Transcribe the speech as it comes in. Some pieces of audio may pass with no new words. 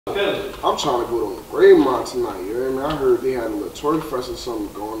I'm trying to go to Raymond tonight, you hear me? I heard they had a little toy fest or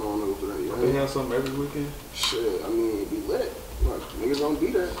something going on over there, you hear me? They have something every weekend? Shit, I mean, it be lit. Like, niggas don't be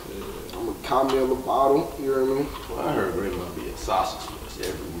there. Yeah. I'm gonna cop me a little bottle, you hear me? Well, I heard Raymond be a sausage fest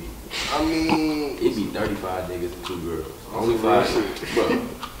every week. I mean... It be 35 niggas and 2 girls. Only 5 niggas. Bro,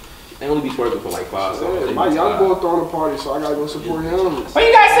 they only be twerking for like 5 songs. Yeah, my young boy throwing a party, so I gotta go support him. Well,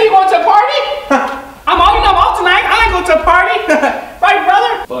 you guys say you going to a party? I'm off tonight. I ain't going to a party. Right,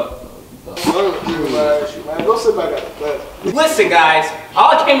 brother? Fuck. Man, go sit back at the bed. Listen, guys.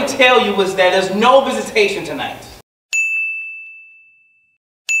 All I came to tell you was that there's no visitation tonight.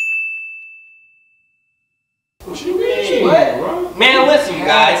 What you mean? What? Man, listen, you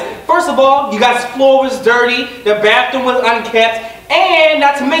guys. First of all, you guys' floor was dirty, the bathroom was unkept, and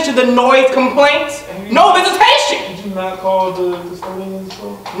not to mention the noise complaints. No visitation. Did you not call the custodians?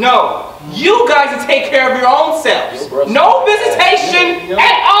 No. You guys will take care of your own selves. No visitation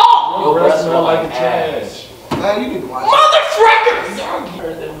at all. Your breath smell like a trash. Man, you need to watch Motherfuckers! You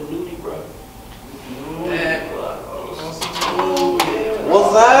heard that with Nudie, bro.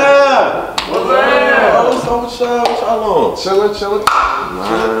 What's up? What's up? What's up with y'all? What y'all on? Chillin'.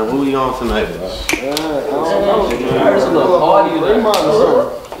 Man, what we on tonight, bro? There's a little party there.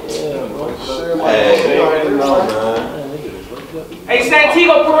 Hey, you already know, man. Hey,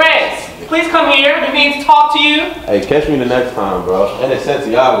 Santiago Perez, please come here. We need to talk to you. Hey, catch me the next time, bro. And it's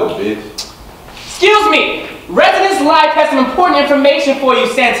Santiago, bitch. Excuse me. Residence Life has some important information for you,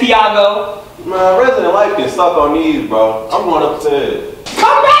 Santiago. Man, Resident Life can suck on these, bro. I'm going upstairs.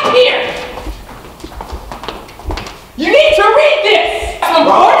 Come back here. You need to read this. Some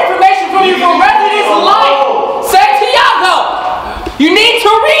important information for you from Residence Life. Santiago, you need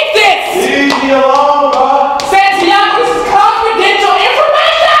to read this. Leave me alone, bro. Santiago, this is confidential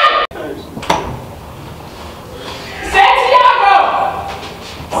information.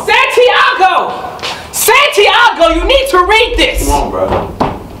 Santiago, you need to read this. Come on, bro.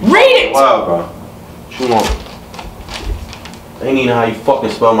 Read it. Wow, bro. Come on. Ain't even how you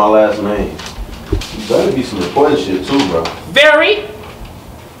fucking spell my last name. You better be some important shit too, bro. Very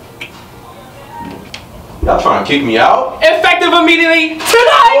Y'all trying to kick me out? effective immediately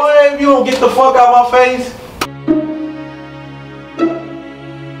tonight. Boy, if you don't get the fuck out my face.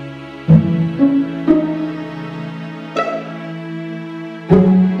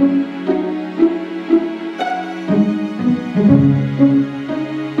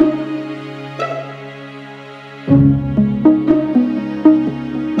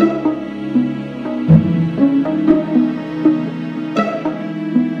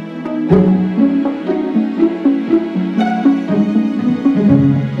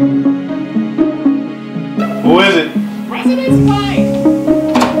 Who is it? Residence Life.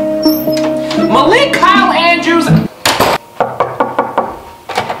 Malik Kyle Andrews.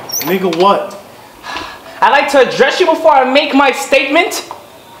 Nigga, what? I'd like to address you before I make my statement.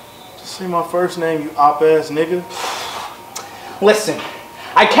 Just say my first name, you op-ass nigga. Listen,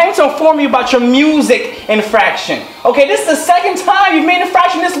 I came to inform you about your music infraction. Okay, this is the second time you've made an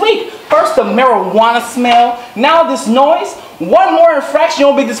infraction this week. First the marijuana smell, now this noise. One more infraction,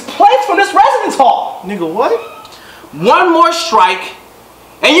 you'll be displaced from this residence hall. Nigga, what? One more strike,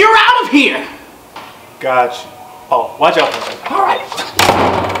 and you're out of here. Got you. Oh, watch out for a second. All right.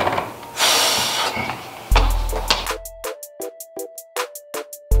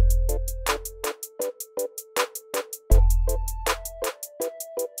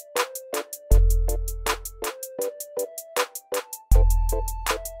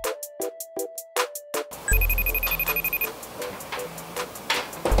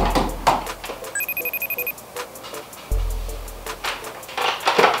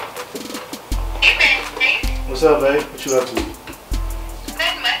 What's up, babe? What you up to?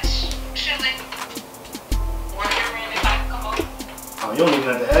 Not much. Chilling. Wondering if I can come over. Oh, you don't even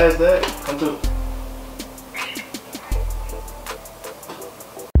have to ask that. Come through.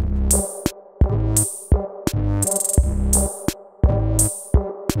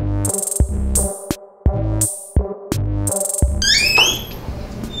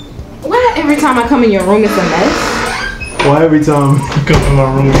 Why every time I come in your room it's a mess? Why every time you come to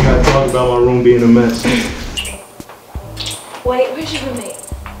my room you gotta talk about my room being a mess? Wait, where's your roommate?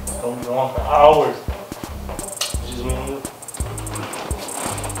 Don't go on for hours. Just me and you.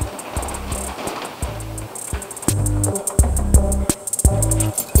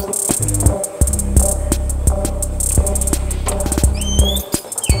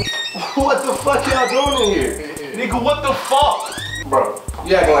 What the fuck y'all doing in here? Nigga, what the fuck? Bro,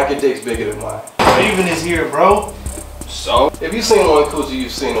 you acting like your dick's bigger than mine. Raven is here, bro. So? If you've seen one coochie,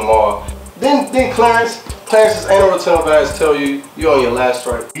 you've seen them all. Then Clarence, Clarence's anal retentive guys tell you you're on your last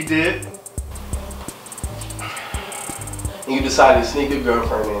strike. He did. And you decided to sneak your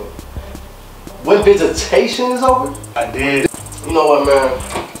girlfriend in. When visitation is over, I did. you know what, man?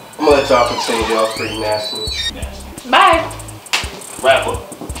 I'm gonna let y'all continue y'all pretty nasty. Bye. Wrap up.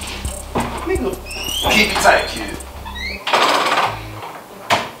 Nigga, keep it tight, kid.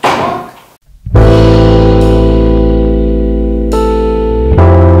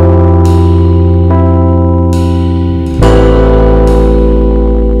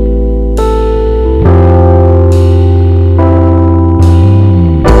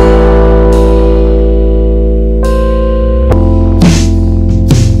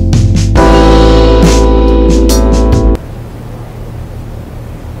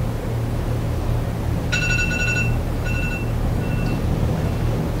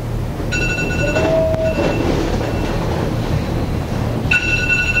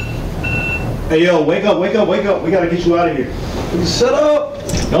 Hey yo, wake up, wake up, wake up. We gotta get you out of here. Shut up!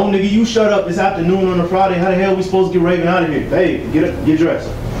 No nigga, you shut up. It's afternoon on a Friday. How the hell we supposed to get Raven out of here? Hey, get up, get dressed.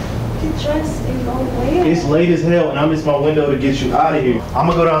 Get dressed and go where? It's late as hell and I missed my window to get you out of here. I'm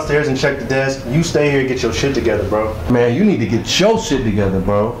gonna go downstairs and check the desk. You stay here and get your shit together, bro. Man, you need to get your shit together,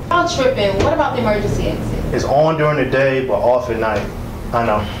 bro. I'm tripping. What about the emergency exit? It's on during the day, but off at night. I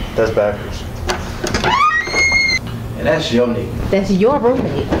know, that's backwards. And that's your nigga. That's your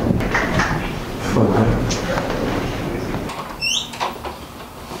roommate. Fuck that.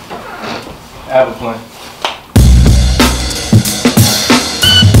 I have a plan.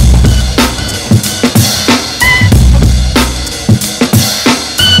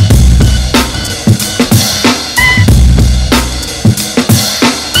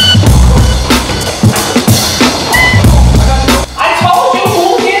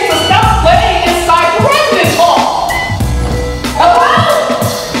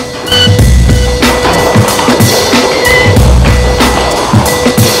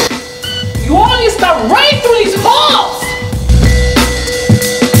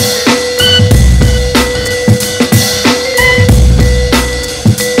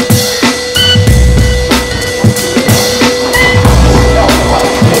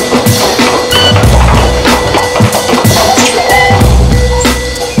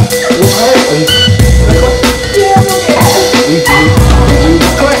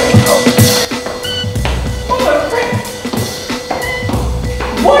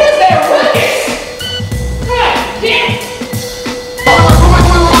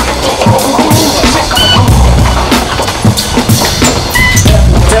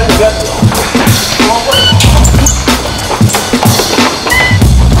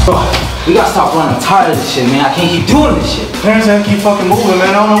 We gotta stop running. I'm tired of this shit, man. I can't keep doing this shit. Parents have to keep fucking moving, man.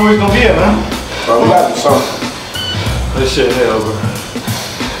 I don't know where it's gonna be at, man. Bro, we gotta do something. This shit hell, bro.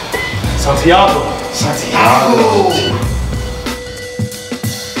 Santiago.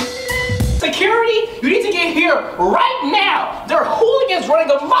 Security, you need to get here right now. There are hooligans running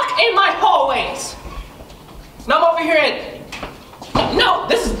amok in my hallways. Now I'm over here at. No,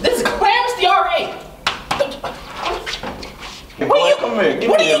 this is Clarence the RA. What are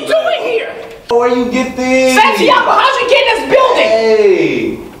you doing here? Where you get these? Santiago, how'd you get in this building?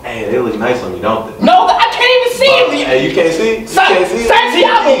 Hey, they look nice on me, don't they? No, I can't even see them. Hey, you can't see?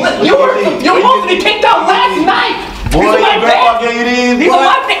 Santiago, you were supposed to be kicked out last night. Boy, your grandpa gave you these, These boy. are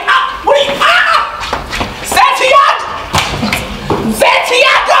my things. What are you? Santiago!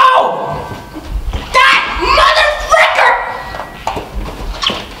 Santiago! That motherfucker!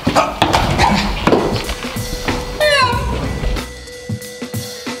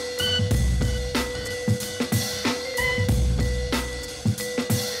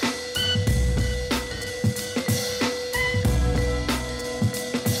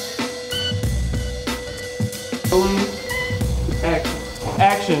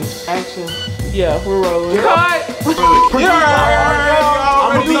 Action. Yeah, we're rolling. Cut! I'm gonna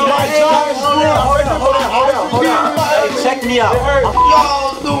be like, hold on. Hey, check me out.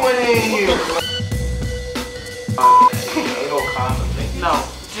 Y'all doing in here? Ain't no comment. No,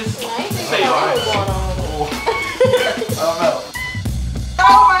 just say alright.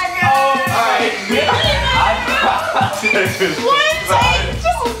 Oh my god! One take,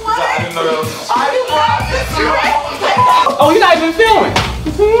 just one. I didn't know that was. Oh, you're not even filming.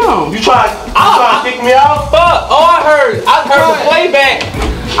 You trying to kick me out? Fuck! Oh, I heard the playback.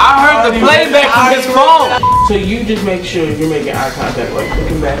 I heard the playback from his phone. So you just make sure you're making eye contact, like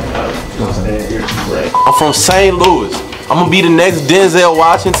looking back up. I'm from St. Louis. I'm gonna be the next Denzel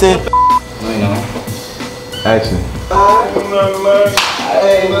Washington. Action.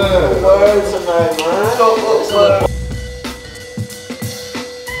 Hey, man. Word tonight, man.